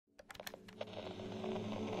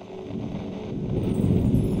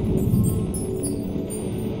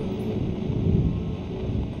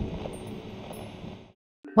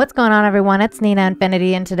What's going on, everyone? It's Nina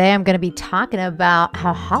Infinity, and today I'm going to be talking about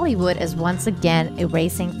how Hollywood is once again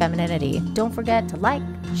erasing femininity. Don't forget to like,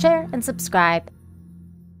 share, and subscribe.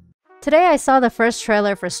 Today I saw the first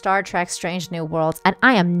trailer for Star Trek Strange New Worlds, and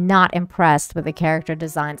I am not impressed with the character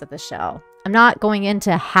designs of the show. I'm not going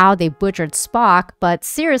into how they butchered Spock, but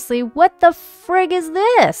seriously, what the frig is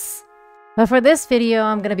this? But for this video,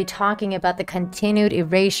 I'm going to be talking about the continued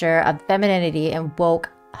erasure of femininity in woke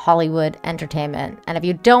Hollywood entertainment. And if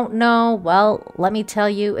you don't know, well, let me tell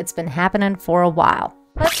you, it's been happening for a while.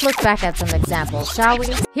 Let's look back at some examples, shall we?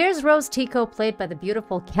 Here's Rose Tico, played by the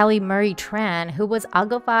beautiful Kelly Marie Tran, who was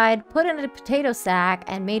uglified, put in a potato sack,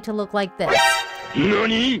 and made to look like this.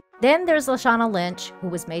 Nani? Then there's Lashana Lynch, who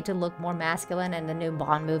was made to look more masculine in the new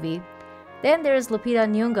Bond movie. Then there's Lupita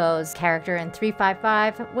Nyong'o's character in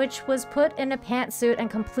 355, which was put in a pantsuit and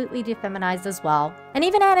completely defeminized as well. And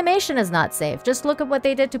even animation is not safe. Just look at what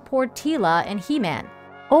they did to poor Teela in He-Man.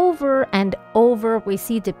 Over and over, we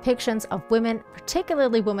see depictions of women,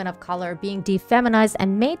 particularly women of color, being defeminized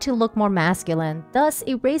and made to look more masculine, thus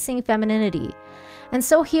erasing femininity. And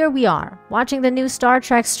so here we are, watching the new Star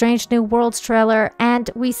Trek Strange New Worlds trailer, and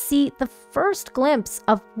we see the first glimpse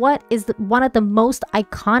of what is one of the most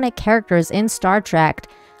iconic characters in Star Trek,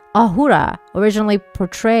 Uhura, originally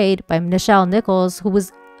portrayed by Nichelle Nichols, who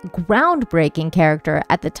was a groundbreaking character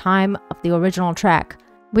at the time of the original Trek.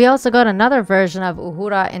 We also got another version of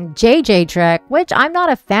Uhura in JJ Trek, which I'm not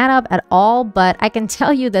a fan of at all, but I can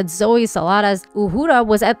tell you that Zoe Salada's Uhura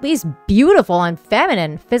was at least beautiful and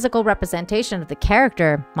feminine physical representation of the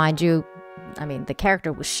character. Mind you, I mean, the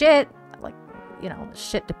character was shit, like, you know,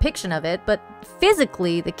 shit depiction of it, but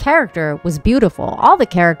physically the character was beautiful. All the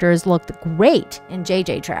characters looked great in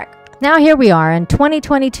JJ Trek. Now here we are in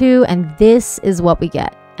 2022, and this is what we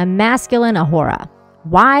get: a masculine Uhura.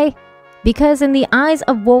 Why? Because in the eyes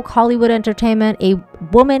of woke Hollywood entertainment, a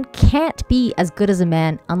woman can't be as good as a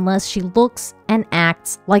man unless she looks and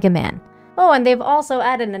acts like a man. Oh, and they've also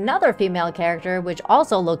added another female character, which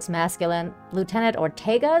also looks masculine, Lieutenant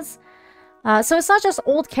Ortega's. So it's not just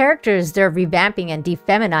old characters they're revamping and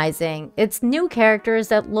defeminizing, it's new characters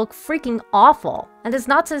that look freaking awful. And it's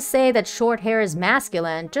not to say that short hair is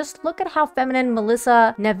masculine, just look at how feminine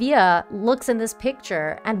Melissa Navia looks in this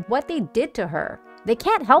picture and what they did to her. They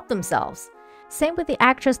can't help themselves. Same with the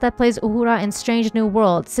actress that plays Uhura in Strange New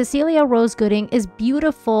World. Cecilia Rose Gooding is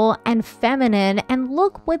beautiful and feminine, and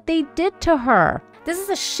look what they did to her. This is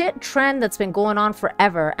a shit trend that's been going on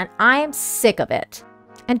forever, and I am sick of it.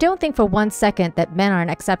 And don't think for one second that men are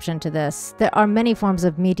an exception to this. There are many forms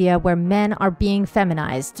of media where men are being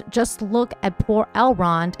feminized. Just look at poor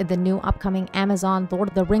Elrond in the new upcoming Amazon Lord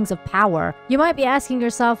of the Rings of Power. You might be asking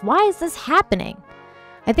yourself, why is this happening?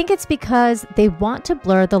 I think it's because they want to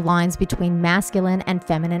blur the lines between masculine and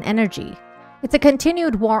feminine energy. It's a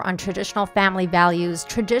continued war on traditional family values,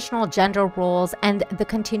 traditional gender roles, and the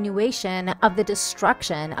continuation of the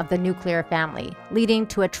destruction of the nuclear family, leading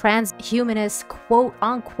to a transhumanist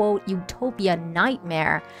quote-unquote utopia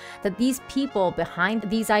nightmare that these people behind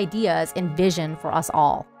these ideas envision for us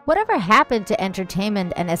all. Whatever happened to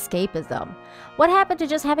entertainment and escapism? What happened to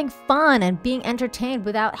just having fun and being entertained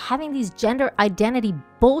without having these gender identity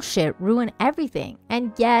bullshit ruin everything?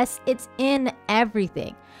 And yes, it's in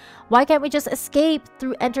everything. Why can't we just escape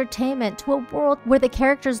through entertainment to a world where the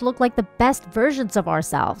characters look like the best versions of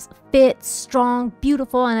ourselves? Fit, strong,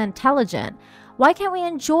 beautiful, and intelligent. Why can't we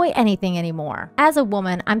enjoy anything anymore? As a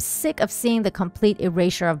woman, I'm sick of seeing the complete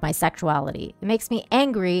erasure of my sexuality. It makes me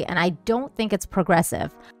angry, and I don't think it's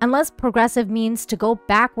progressive. Unless progressive means to go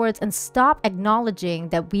backwards and stop acknowledging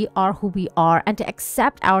that we are who we are and to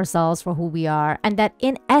accept ourselves for who we are, and that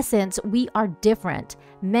in essence, we are different.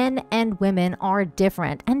 Men and women are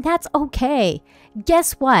different, and that's okay.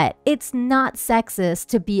 Guess what? It's not sexist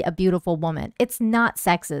to be a beautiful woman. It's not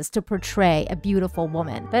sexist to portray a beautiful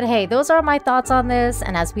woman. But hey, those are my thoughts on this,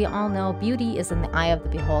 and as we all know, beauty is in the eye of the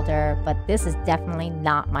beholder, but this is definitely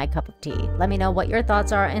not my cup of tea. Let me know what your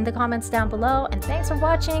thoughts are in the comments down below, and thanks for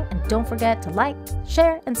watching, and don't forget to like,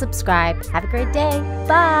 share, and subscribe. Have a great day.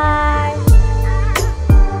 Bye!